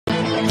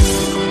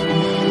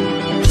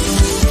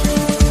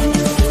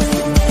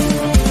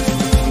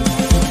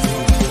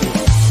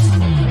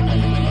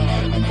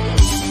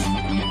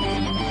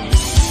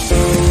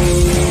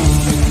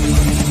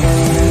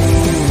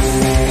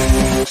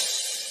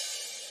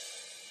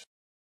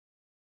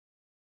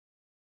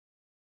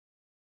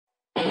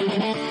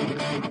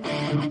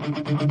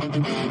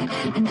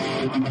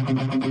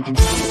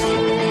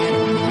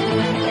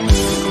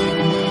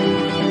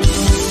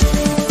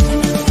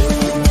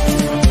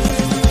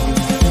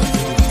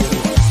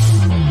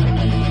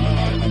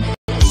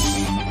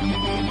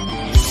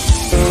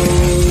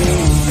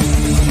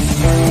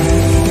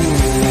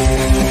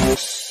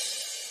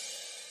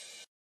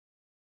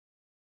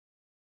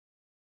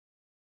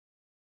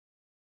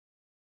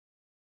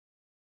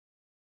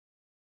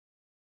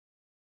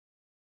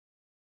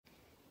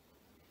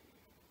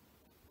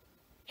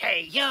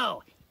Hey,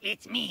 yo,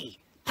 it's me,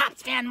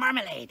 Pops Van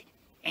Marmalade,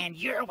 and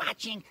you're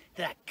watching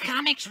the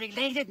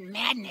Comics-Related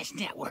Madness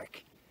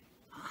Network.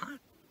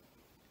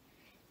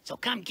 So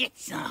come get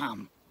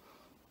some.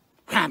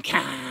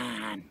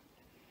 CromCon.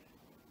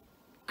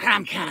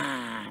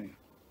 CromCon.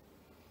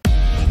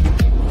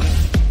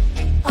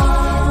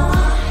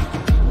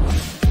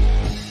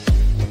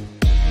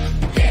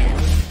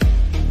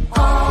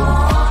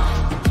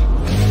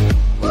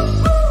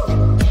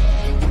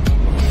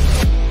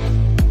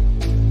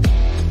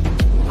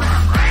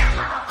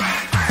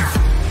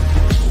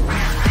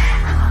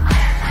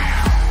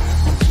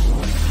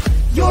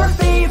 Your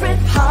favorite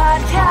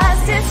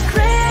podcast is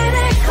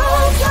Critical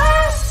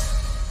Blast.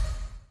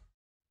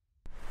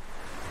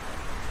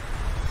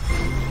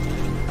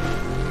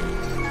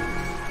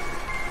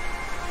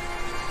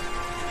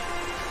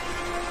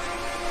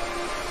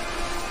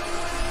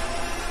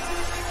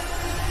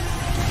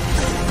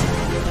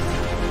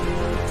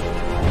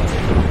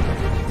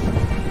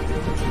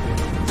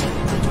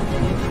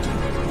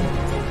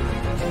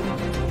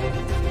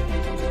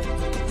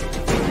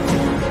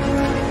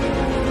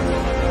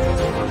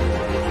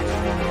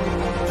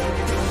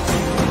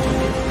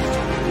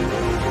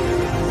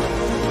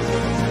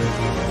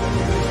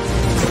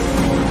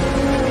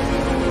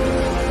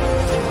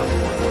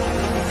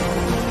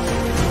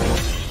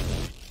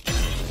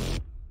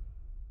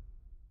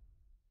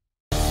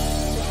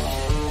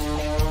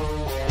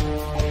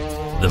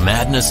 The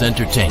Madness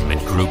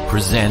Entertainment Group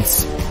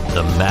presents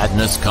the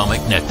Madness Comic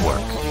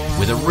Network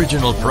with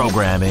original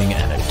programming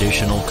and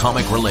additional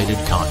comic-related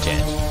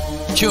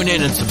content. Tune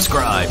in and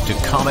subscribe to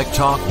Comic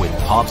Talk with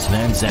Pops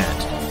Van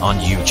Zant on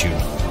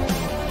YouTube.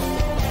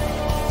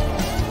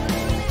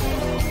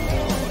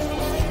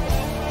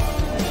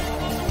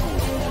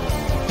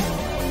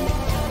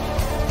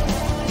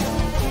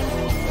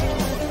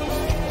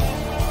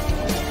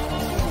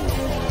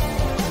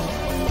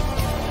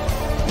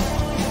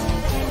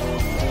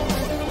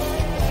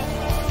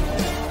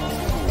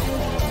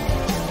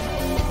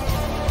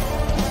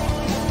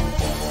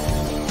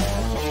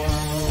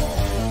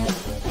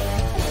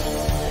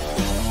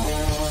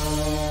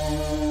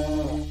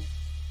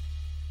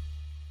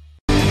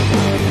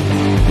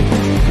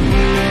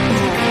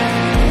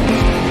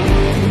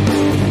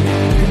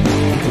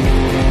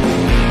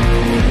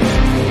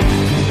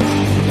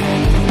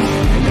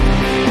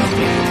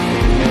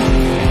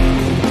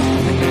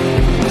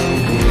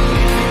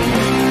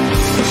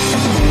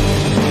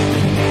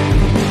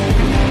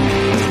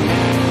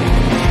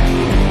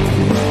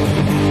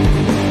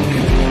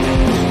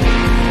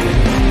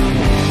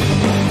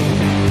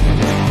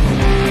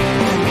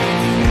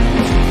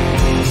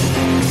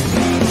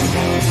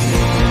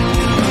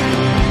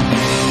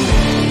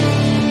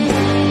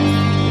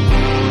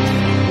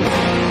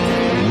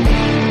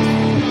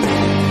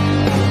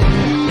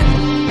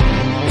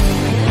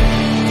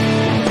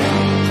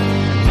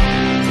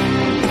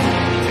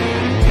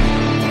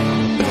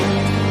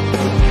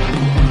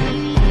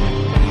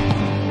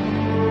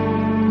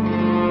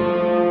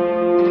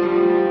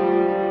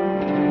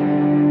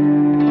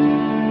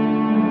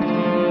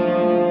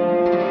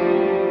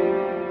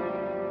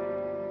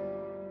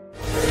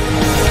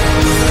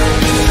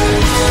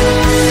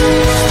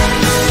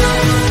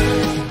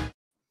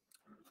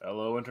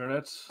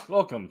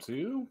 Welcome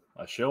to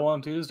a show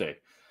on Tuesday.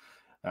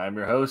 I'm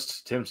your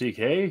host, Tim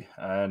TK,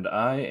 and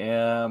I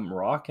am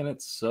rocking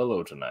it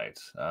solo tonight.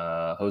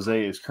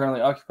 Jose is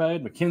currently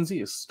occupied,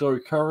 Mackenzie is still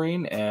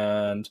recovering,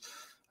 and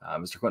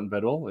Mr. Quentin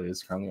Bedwell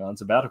is currently on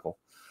sabbatical.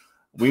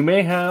 We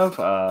may have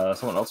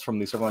someone else from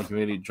the Silverline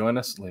community join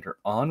us later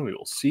on. We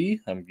will see.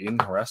 I'm being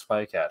harassed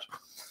by a cat.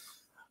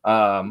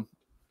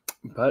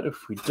 But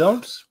if we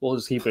don't, we'll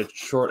just keep it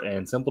short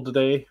and simple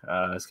today.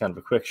 It's kind of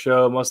a quick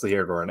show, mostly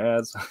here during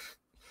ads.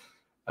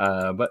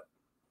 But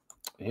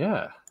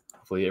yeah,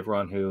 hopefully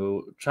everyone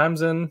who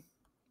chimes in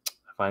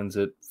finds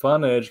it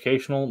fun and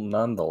educational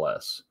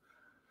nonetheless.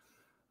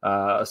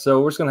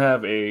 So we're just going to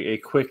have a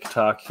quick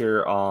talk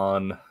here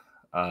on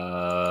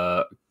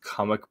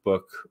comic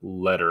book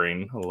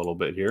lettering a little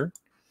bit here.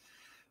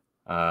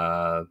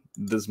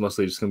 This is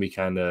mostly just going to be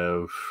kind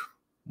of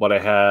what I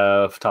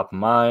have top of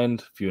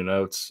mind, a few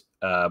notes.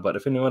 But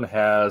if anyone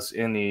has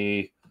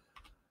any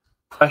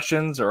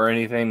questions or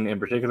anything in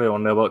particular you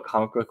want to know about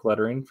comic book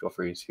lettering, feel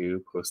free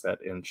to post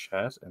that in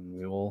chat and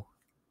we will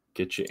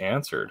get you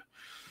answered.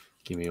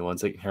 Give me 1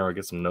 second here. I'll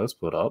get some notes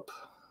put up.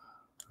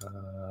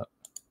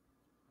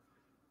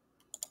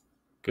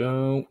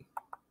 Go.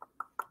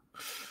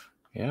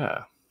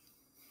 Yeah.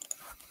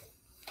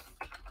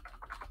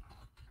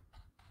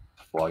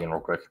 log in real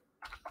quick.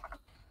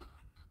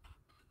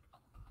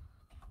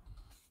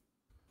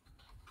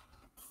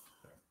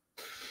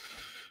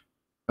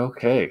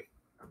 Okay.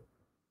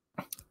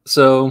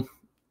 So,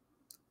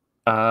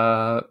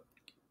 yeah,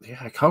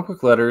 comic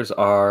book letters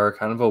are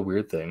kind of a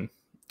weird thing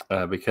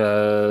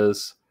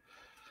because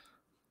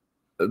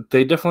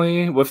they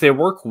definitely, if they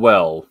work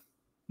well,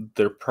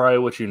 they're probably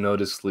what you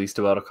notice least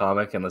about a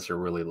comic unless you're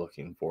really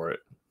looking for it.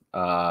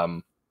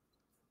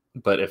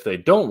 But if they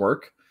don't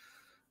work,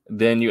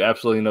 then you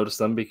absolutely notice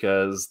them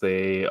because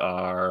they'll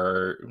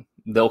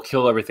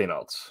kill everything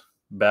else.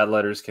 Bad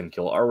letters can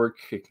kill artwork,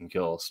 it can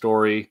kill a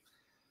story.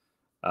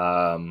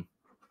 You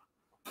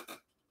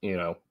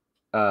know,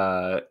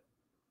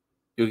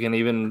 you can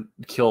even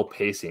kill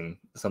pacing,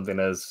 something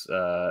as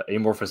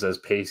amorphous as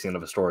pacing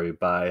of a story,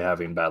 by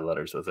having bad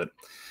letters with it.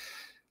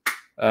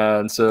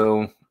 And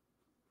so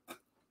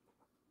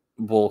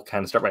we'll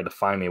kind of start by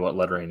defining what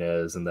lettering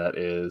is, and that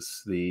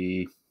is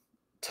the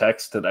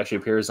text that actually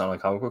appears on a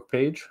comic book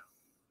page.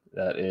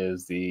 That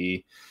is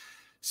the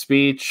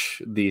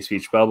speech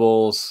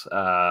bubbles,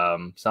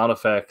 sound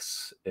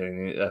effects,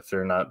 if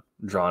they're not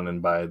drawn in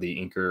by the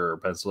inker or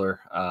penciler,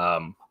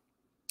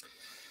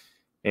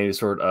 any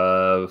sort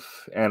of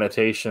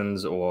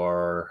annotations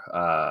or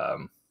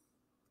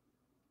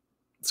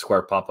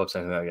square pop-ups,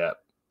 anything like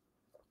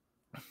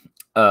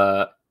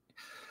that.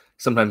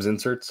 Sometimes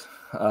inserts,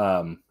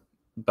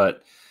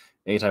 but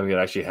anytime you can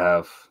actually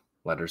have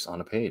letters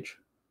on a page.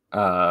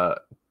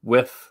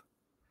 With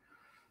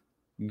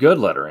good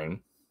lettering,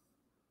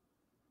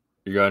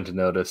 you're going to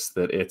notice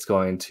that it's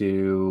going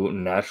to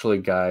naturally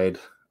guide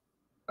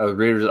a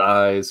reader's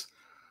eyes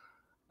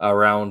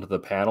around the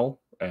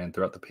panel and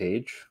throughout the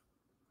page.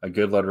 A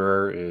good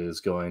letterer is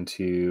going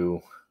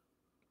to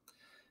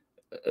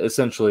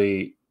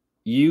essentially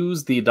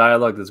use the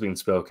dialogue that's being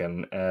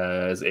spoken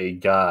as a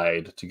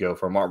guide to go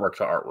from artwork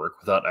to artwork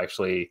without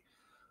actually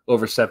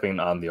overstepping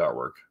on the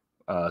artwork.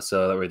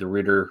 So that way the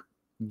reader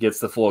gets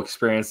the full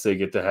experience. They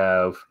get to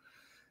have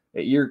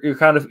you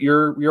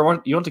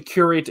want to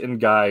curate and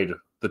guide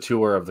the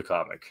tour of the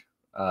comic.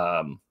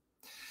 So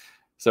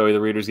the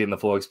reader's getting the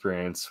full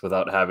experience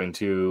without having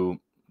to,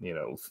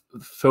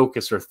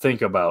 focus or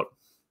think about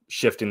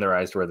shifting their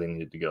eyes to where they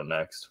need to go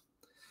next.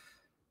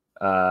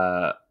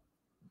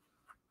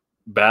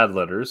 Bad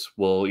letters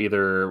will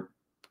either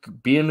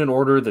be in an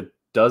order that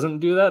doesn't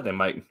do that. They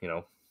might,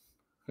 you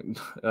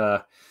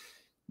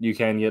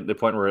can get to the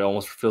point where it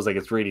almost feels like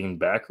it's reading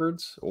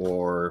backwards,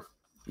 or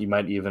you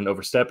might even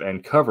overstep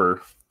and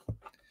cover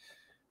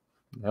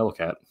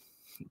Hellcat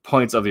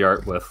points of the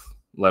art with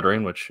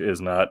lettering, which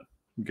is not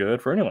good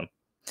for anyone.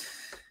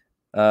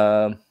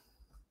 The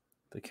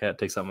cat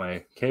takes out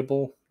my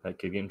cable. That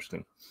could get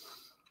interesting.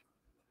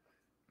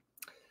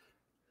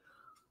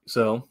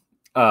 So,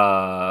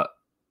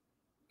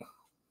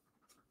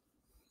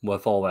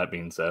 with all that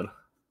being said,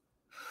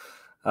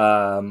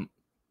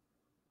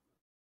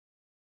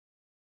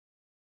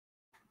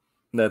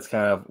 that's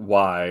kind of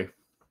why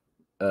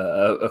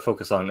a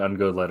focus on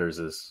good letters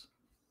is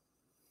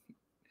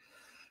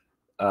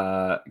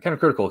kind of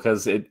critical,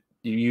 because if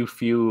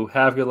you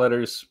have good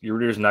letters, your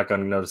reader's not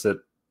going to notice it,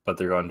 but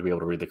they're going to be able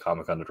to read the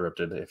comic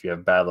uninterrupted. If you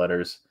have bad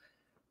letters,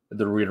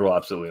 the reader will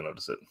absolutely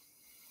notice it.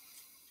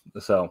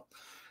 So,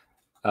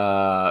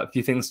 a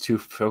few things to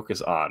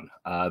focus on.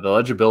 The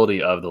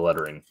legibility of the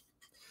lettering.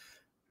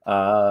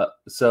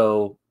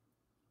 So,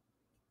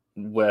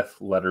 with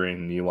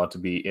lettering, you want to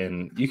be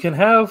you can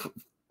have,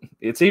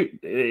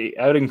 I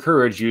would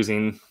encourage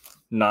using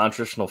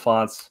non-traditional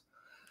fonts.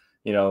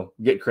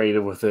 Get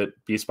creative with it.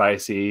 Be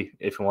spicy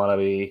if you want to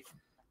be,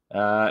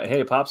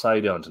 hey, Pops, how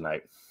you doing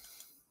tonight?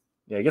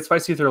 Yeah, get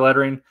spicy with your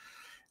lettering.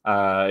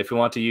 If you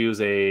want to use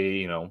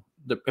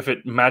if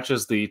it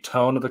matches the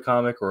tone of the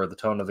comic or the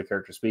tone of the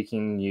character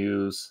speaking,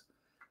 use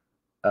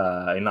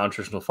a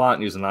non-traditional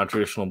font, use a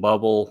non-traditional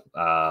bubble.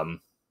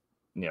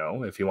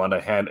 If you want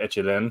to hand etch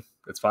it in,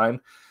 it's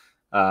fine.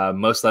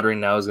 Most lettering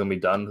now is going to be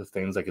done with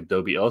things like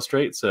Adobe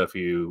Illustrate. So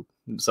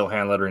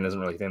hand lettering isn't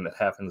really a thing that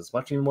happens as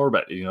much anymore.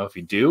 But if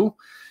you do,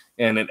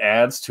 and it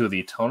adds to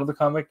the tone of the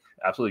comic,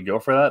 absolutely go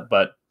for that.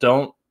 But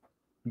don't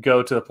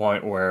go to the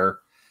point where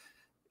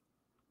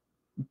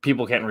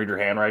people can't read your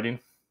handwriting,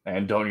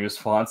 and don't use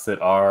fonts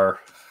that are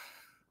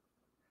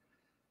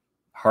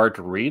hard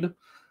to read.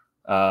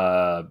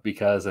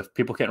 Because if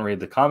people can't read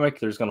the comic,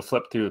 they're just going to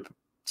flip through,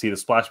 see the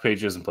splash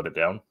pages, and put it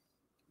down.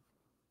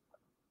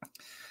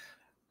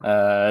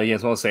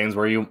 It's one of those things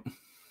where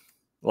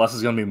less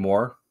is going to be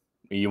more.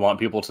 You want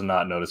people to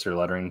not notice your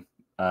lettering,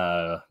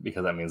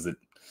 because that means that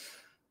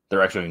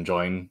they're actually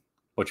enjoying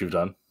what you've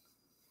done.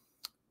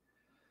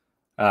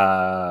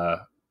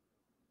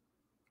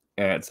 And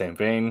at the same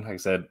vein, like I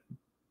said,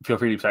 feel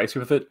free to be spicy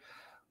with it.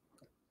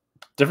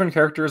 Different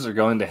characters are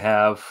going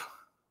to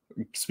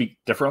speak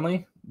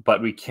differently,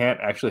 but we can't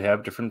actually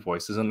have different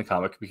voices in the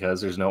comic because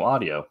there's no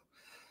audio.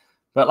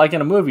 But like in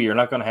a movie, you're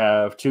not going to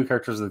have two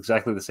characters with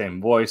exactly the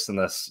same voice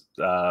unless,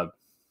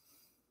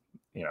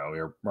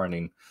 you're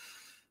running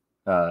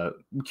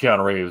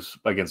Keanu Reeves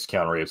against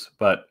Keanu Reeves.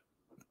 But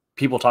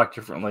people talk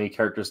differently,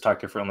 characters talk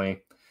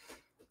differently,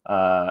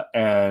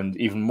 and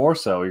even more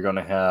so, you're going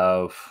to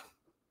have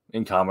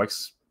in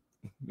comics.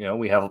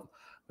 We have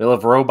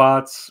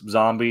robots,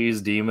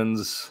 zombies,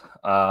 demons,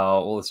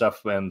 all this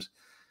stuff, and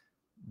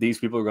these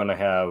people are going to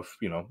have,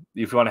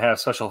 if you want to have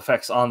special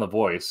effects on the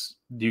voice,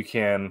 you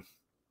can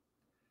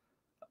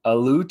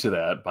allude to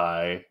that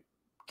by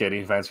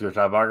getting fancy with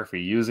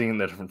typography, using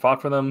the different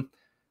font for them.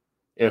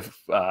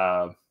 If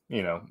you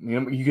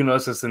can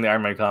notice this in the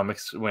Iron Man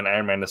comics when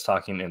Iron Man is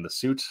talking in the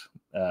suit.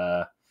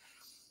 They'll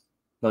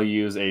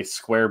use a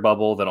square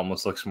bubble that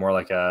almost looks more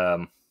like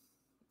a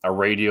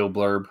radio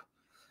blurb.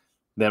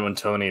 Then when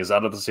Tony is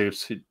out of the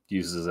suit, it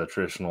uses a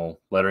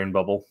traditional lettering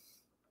bubble.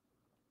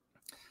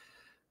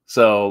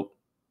 So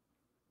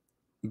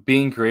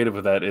being creative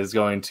with that is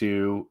going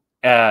to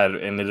add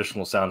an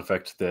additional sound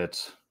effect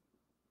that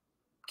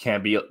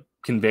can't be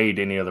conveyed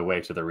any other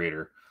way to the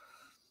reader.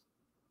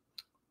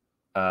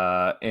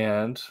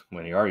 And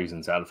when you are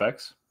using sound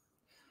effects,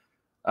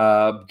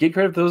 get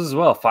creative with those as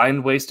well.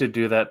 Find ways to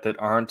do that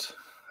aren't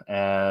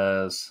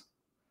as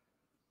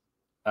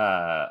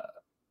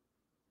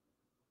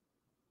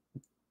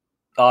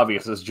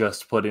obvious as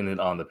just putting it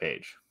on the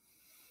page.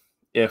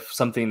 If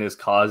something is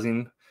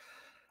causing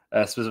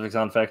a specific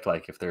sound effect,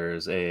 like if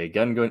there's a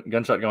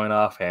gunshot going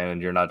off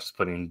and you're not just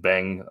putting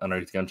bang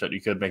underneath the gunshot,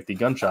 you could make the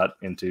gunshot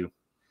into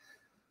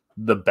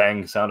the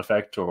bang sound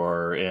effect.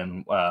 Or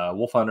in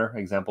Wolf Hunter,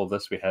 example of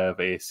this, we have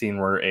a scene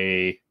where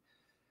a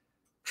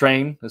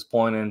train is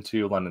pulling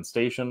into London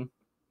Station,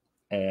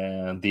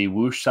 and the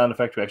whoosh sound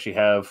effect we actually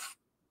have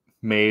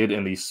made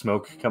in the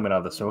smoke coming out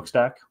of the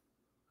smokestack.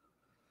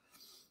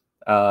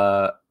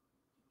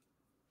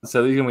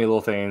 So these are going to be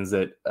little things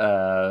that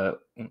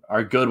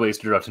are good ways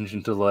to draw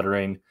attention to the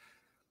lettering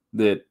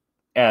that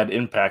add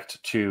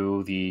impact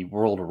to the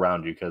world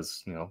around you,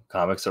 because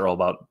comics are all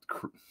about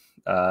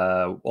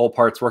all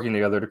parts working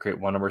together to create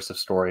one immersive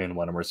story and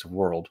one immersive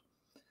world.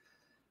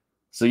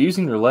 So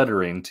using your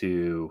lettering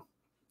to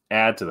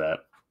add to that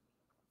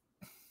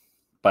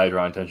by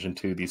drawing attention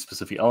to these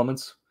specific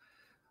elements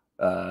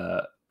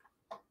can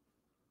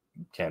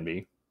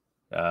be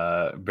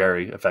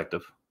very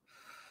effective.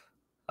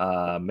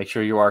 Make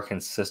sure you are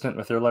consistent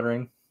with your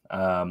lettering.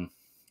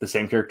 The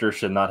same character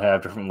should not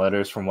have different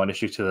letters from one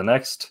issue to the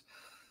next.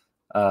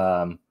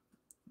 And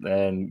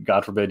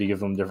God forbid you give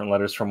them different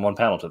letters from one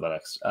panel to the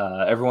next.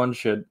 Everyone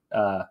should,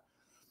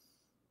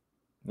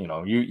 you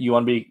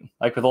want to be,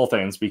 like with all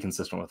things, be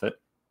consistent with it.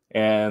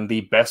 And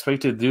the best way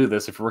to do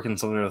this, if you're working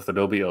something with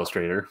Adobe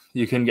Illustrator,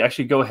 you can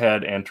actually go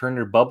ahead and turn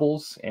your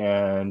bubbles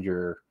and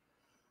your,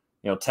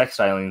 text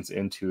stylings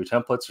into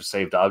templates or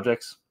saved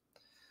objects.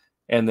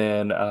 And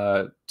then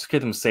to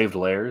get them saved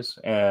layers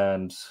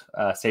and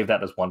save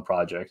that as one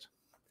project.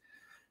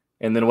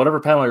 And then whatever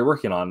panel you're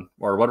working on,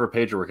 or whatever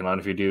page you're working on,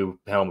 if you do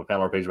panel by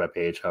panel or page by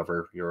page,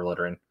 however you're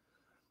lettering,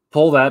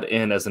 pull that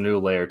in as a new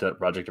layer to that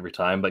project every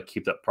time, but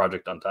keep that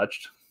project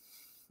untouched.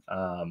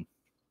 I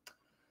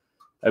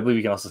believe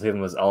you can also save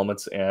them as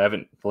elements, and I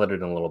haven't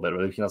lettered in a little bit,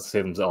 but you can also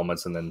save them as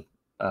elements, and then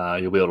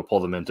you'll be able to pull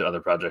them into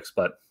other projects.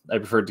 But I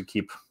prefer to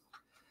keep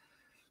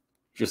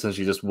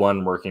essentially just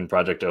one working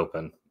project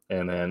open,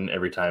 and then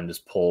every time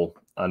just pull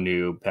a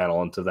new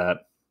panel into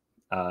that.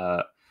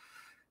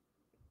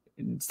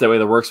 So that way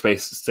the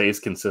workspace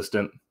stays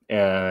consistent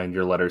and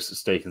your letters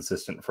stay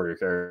consistent for your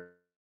character.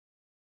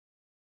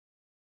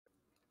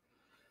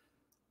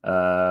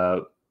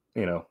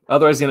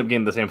 Otherwise you end up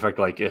getting the same effect,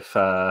 like if,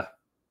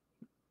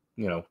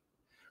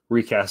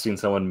 recasting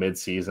someone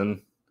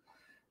mid-season,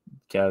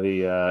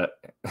 how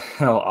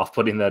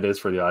off-putting that is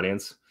for the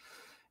audience.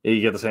 You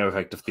get the same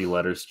effect if the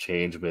letters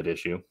change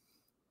mid-issue.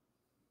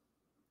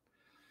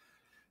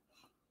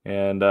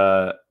 And,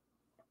 the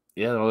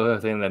other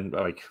thing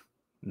that,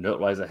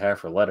 note-wise I have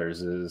for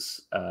letters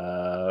is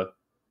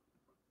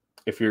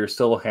if you're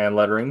still hand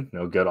lettering,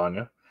 good on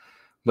you.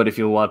 But if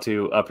you want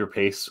to up your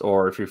pace,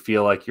 or if you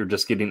feel like you're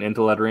just getting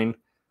into lettering,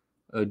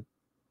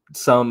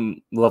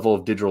 some level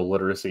of digital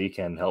literacy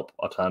can help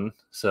a ton.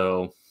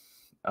 So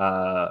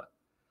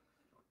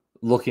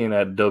looking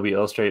at Adobe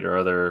Illustrator or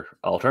other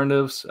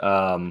alternatives,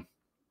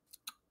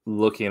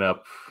 looking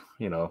up,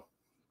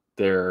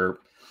 their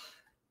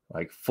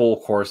full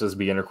courses,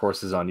 beginner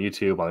courses on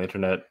YouTube, on the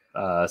internet,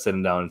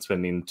 sitting down and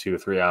spending 2 or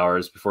 3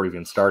 hours before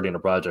even starting a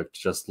project,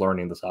 just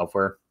learning the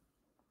software.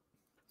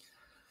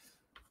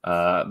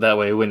 That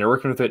way, when you're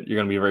working with it, you're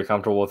going to be very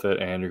comfortable with it,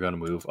 and you're going to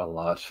move a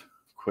lot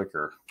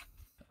quicker.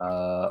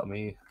 Let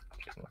me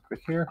check real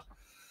quick here.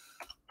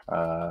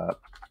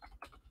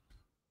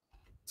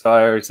 So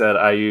I already said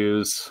I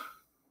use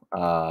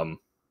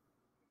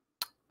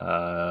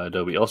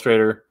Adobe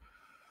Illustrator.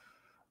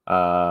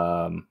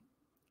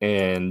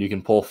 And you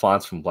can pull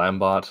fonts from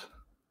Blambot.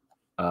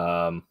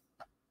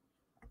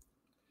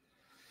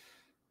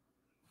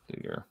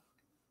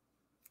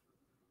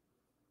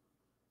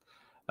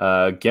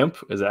 GIMP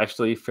is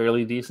actually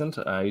fairly decent.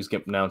 I use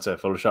GIMP now instead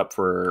of Photoshop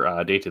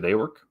for day-to-day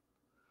work.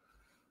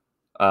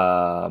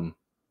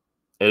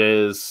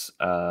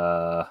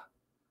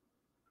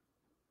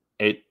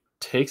 It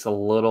takes a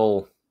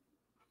little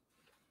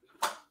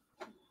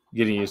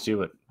getting used to,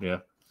 but yeah.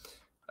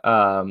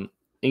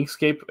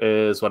 Inkscape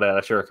is what I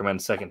actually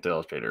recommend second to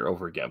Illustrator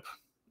over GIMP.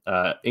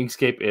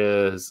 Inkscape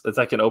it's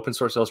like an open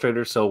source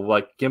Illustrator. So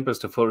like GIMP is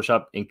to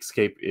Photoshop,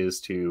 Inkscape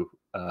is to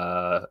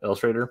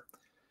Illustrator.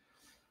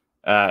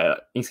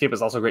 Inkscape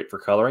is also great for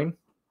coloring.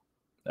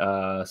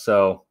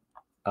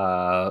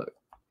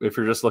 If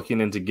you're just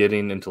looking into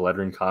getting into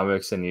lettering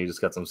comics and you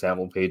just got some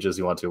sample pages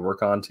you want to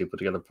work on to put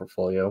together a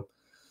portfolio,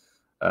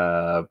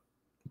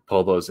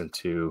 pull those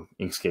into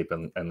Inkscape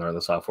and learn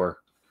the software.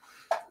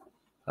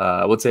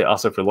 I would say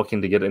also if you're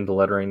looking to get into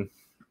lettering,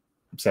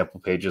 sample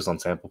pages on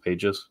sample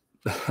pages.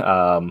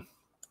 You're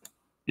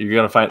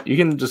gonna find, you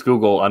can just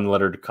Google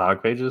unlettered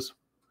comic pages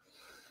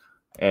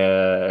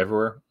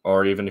everywhere,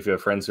 or even if you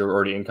have friends who are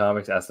already in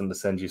comics, ask them to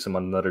send you some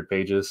unlettered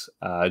pages,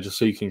 just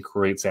so you can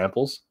create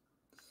samples.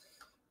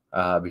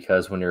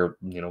 Because when you're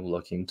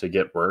looking to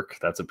get work,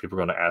 that's what people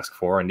are going to ask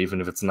for, and even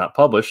if it's not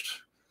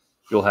published,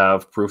 you'll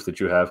have proof that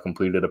you have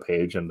completed a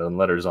page and done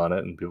letters on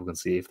it, and people can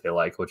see if they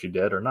like what you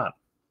did or not.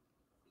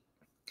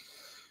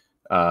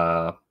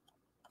 Not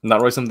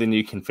really something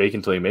you can fake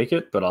until you make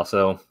it, but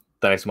also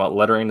the nice about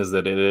lettering is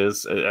that it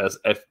is,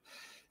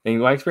 in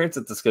my experience,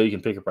 it's a skill you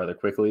can pick up rather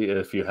quickly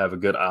if you have a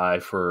good eye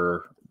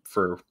for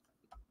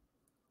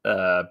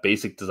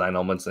basic design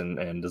elements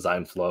and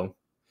design flow.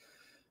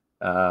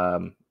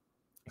 I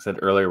said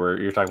earlier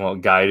where you're talking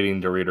about guiding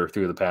the reader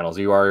through the panels.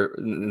 You are,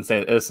 in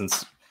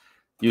essence,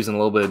 using a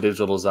little bit of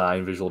visual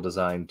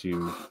design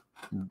to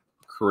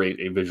create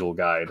a visual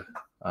guide.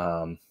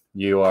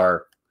 You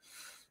are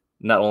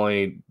not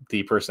only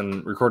the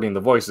person recording the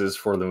voices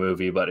for the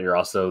movie, but you're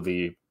also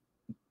the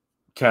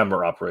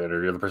camera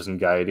operator. You're the person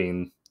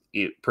guiding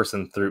each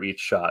person through each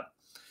shot.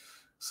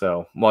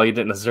 So while you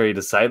didn't necessarily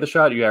decide the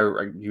shot, you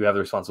have the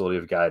responsibility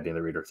of guiding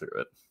the reader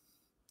through it.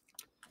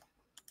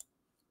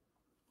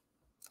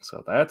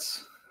 So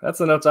that's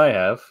the notes I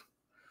have.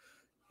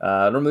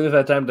 Normally we've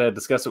had time to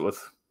discuss it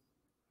with,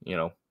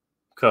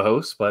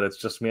 co-hosts, but it's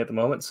just me at the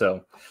moment.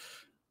 So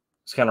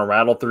just kind of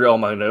rattled through all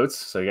my notes.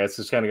 So you guys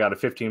just kind of got a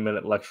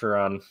 15-minute lecture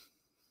on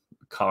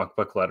comic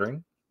book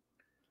lettering.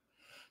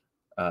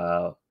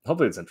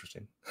 Hopefully it's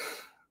interesting.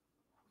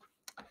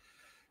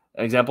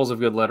 Examples of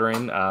good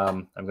lettering.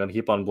 I'm going to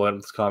keep on blowing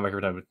up this comic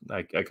every time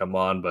I come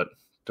on, but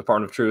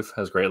Department of Truth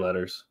has great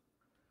letters.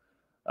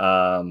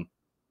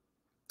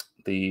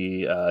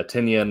 The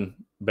Tinian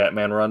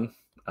Batman run,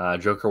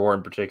 Joker War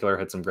in particular,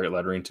 had some great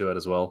lettering to it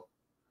as well.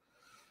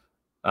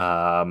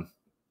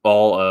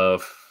 All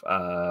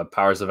of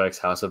Powers of X,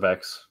 House of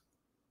X,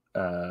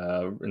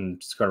 in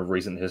just kind of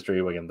recent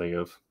history we can think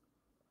of.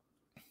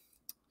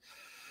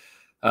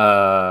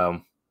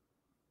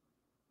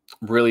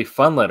 Really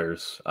fun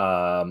letters.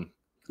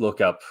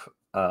 Look up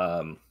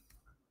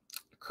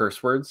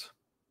curse words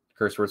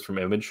from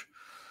Image.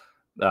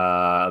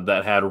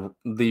 That had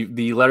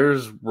the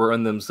letters were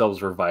in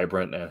themselves were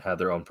vibrant and had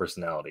their own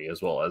personality,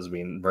 as well as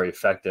being very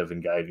effective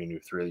in guiding you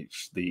through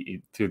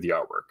the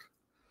artwork.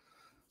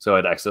 So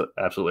I'd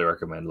absolutely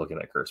recommend looking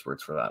at curse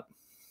words for that.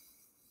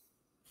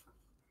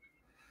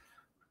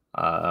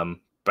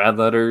 Bad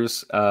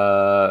letters,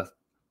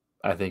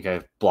 I think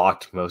I've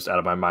blocked most out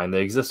of my mind.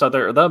 They exist out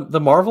there. The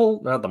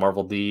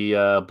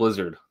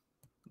Blizzard,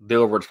 the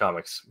Overwatch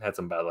comics had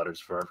some bad letters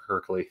for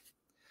Hercules.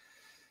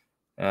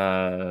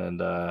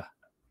 And oh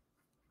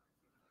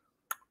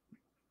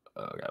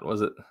god,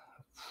 was it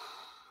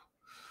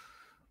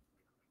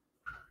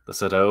the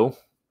Sado?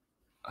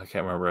 I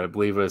can't remember. I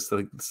believe it was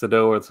the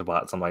Sado or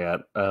Sabat, something like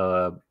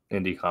that.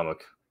 Indie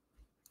comic.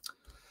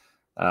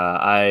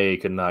 I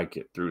could not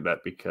get through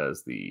that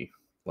because the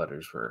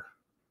letters were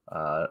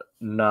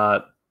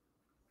not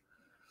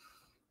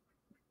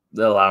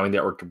allowing the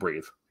artwork to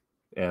breathe,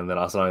 and then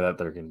also knowing that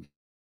the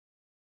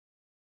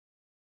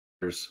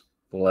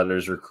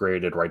letters were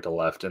created right to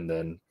left and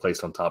then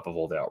placed on top of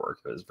all the artwork.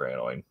 It was very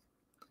annoying.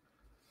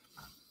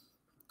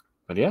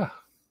 But yeah,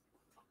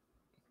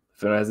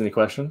 if anyone has any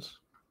questions,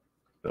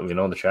 let me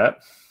know in the chat.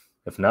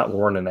 If not,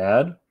 we'll run an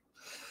ad.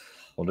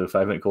 We'll do a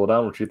 5-minute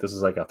cooldown. We'll treat this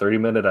as like a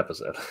 30-minute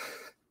episode.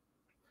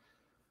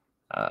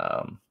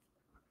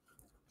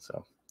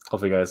 So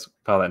hopefully you guys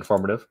found that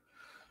informative.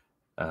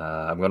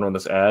 I'm going to run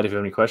this ad. If you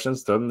have any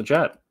questions, throw them in the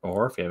chat.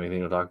 Or if you have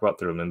anything to talk about,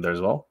 throw them in there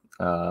as well.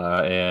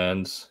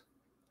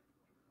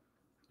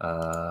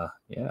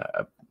 Yeah.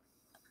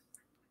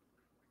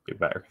 Be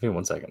back. Give me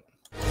 1 second.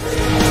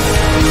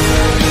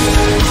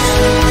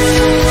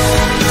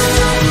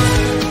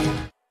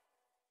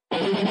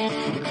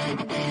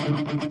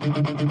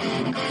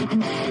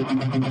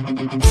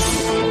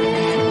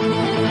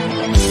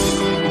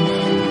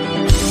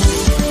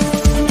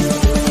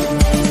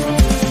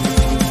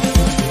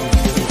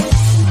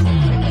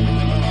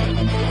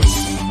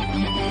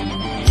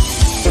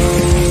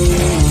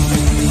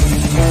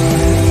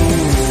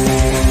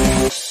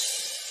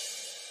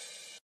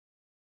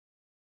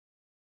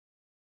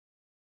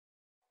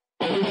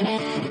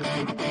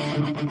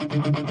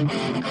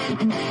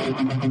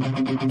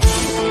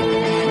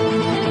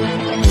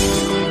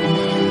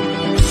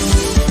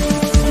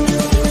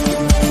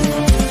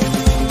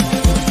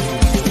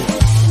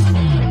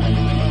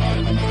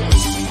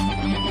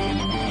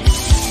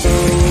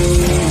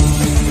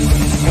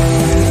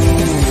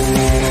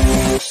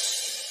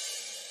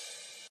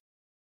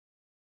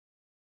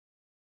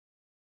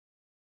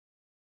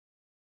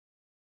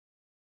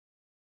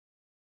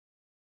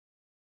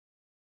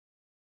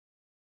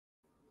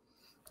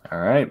 All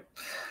right.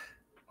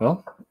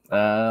 Well,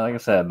 like I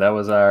said, that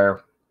was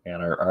our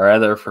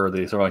other for the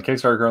Silverline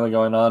Kickstarter currently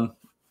going on.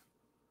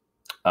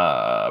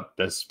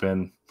 This has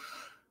been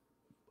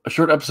a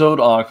short episode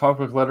on comic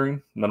book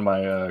lettering. None of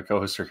my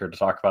co-hosts are here to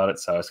talk about it,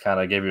 so I just kind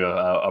of gave you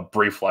a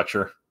brief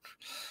lecture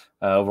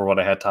over what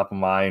I had top of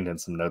mind and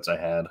some notes I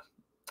had.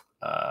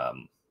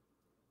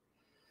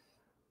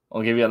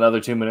 I'll give you another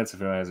 2 minutes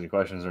if anyone has any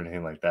questions or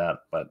anything like that.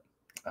 But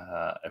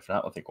if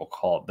not, I think we'll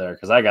call it there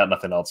because I got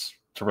nothing else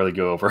to really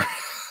go over.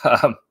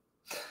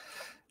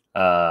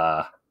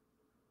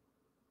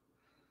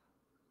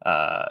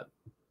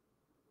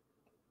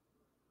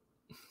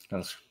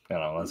 Unless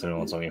anyone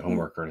wants any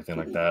homework or anything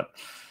like that.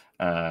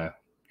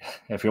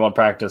 If you want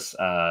practice,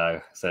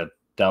 I said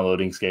download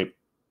Inkscape,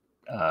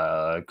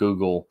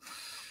 Google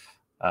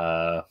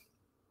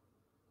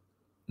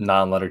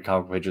non-lettered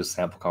comic pages,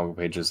 sample comic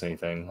pages,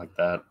 anything like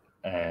that,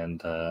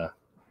 and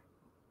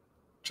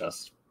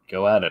just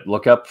go at it.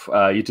 Look up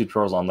YouTube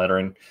tutorials on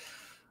lettering.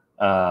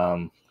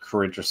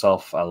 Create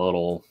yourself a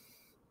little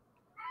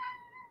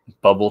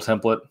bubble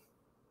template.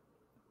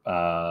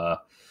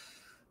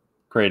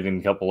 Creating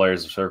a couple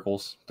layers of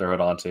circles, throw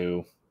it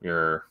onto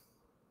your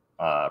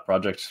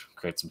project,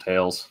 create some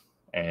tails,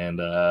 and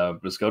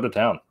just go to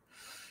town.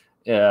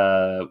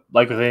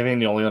 Like with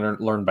anything, you only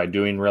learn by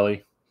doing,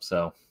 really.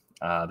 So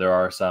there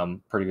are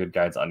some pretty good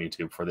guides on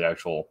YouTube for the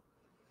actual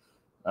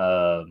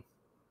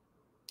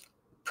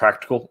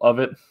practical of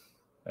it.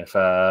 If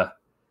I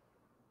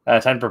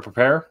had time to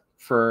prepare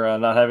for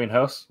not having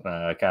hosts,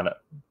 I kind of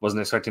wasn't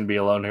expecting to be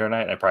alone here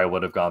tonight. I probably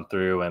would have gone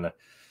through and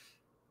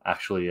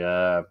actually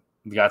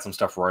got some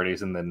stuff ready,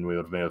 and then we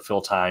would have been able to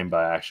fill time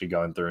by actually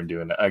going through and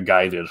doing a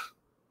guided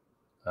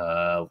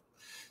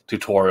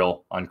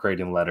tutorial on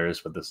creating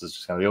letters. But this is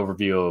just kind of the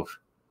overview of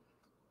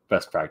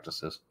best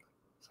practices.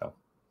 So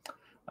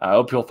I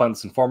hope you'll find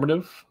this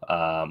informative.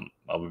 I'll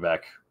be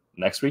back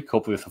next week,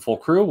 hopefully with a full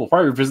crew. We'll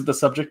probably revisit the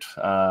subject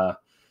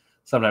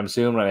sometime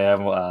soon when I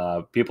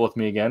have people with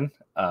me again.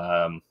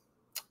 So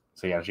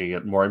you actually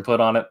get more input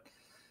on it,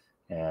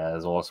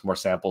 as well as some more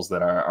samples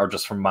that are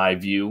just from my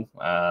view.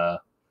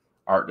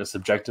 Art is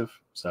subjective,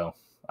 so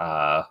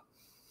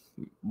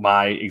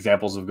my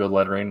examples of good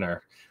lettering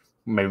are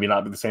maybe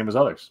not be the same as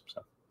others.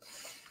 So,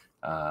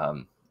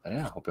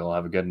 yeah, hope you'll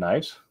have a good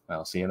night.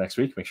 I'll see you next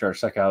week. Make sure to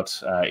check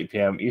out 8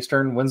 p.m.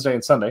 Eastern, Wednesday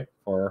and Sunday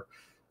for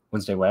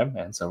Wednesday Wham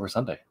and Silver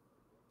Sunday.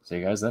 See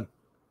you guys then.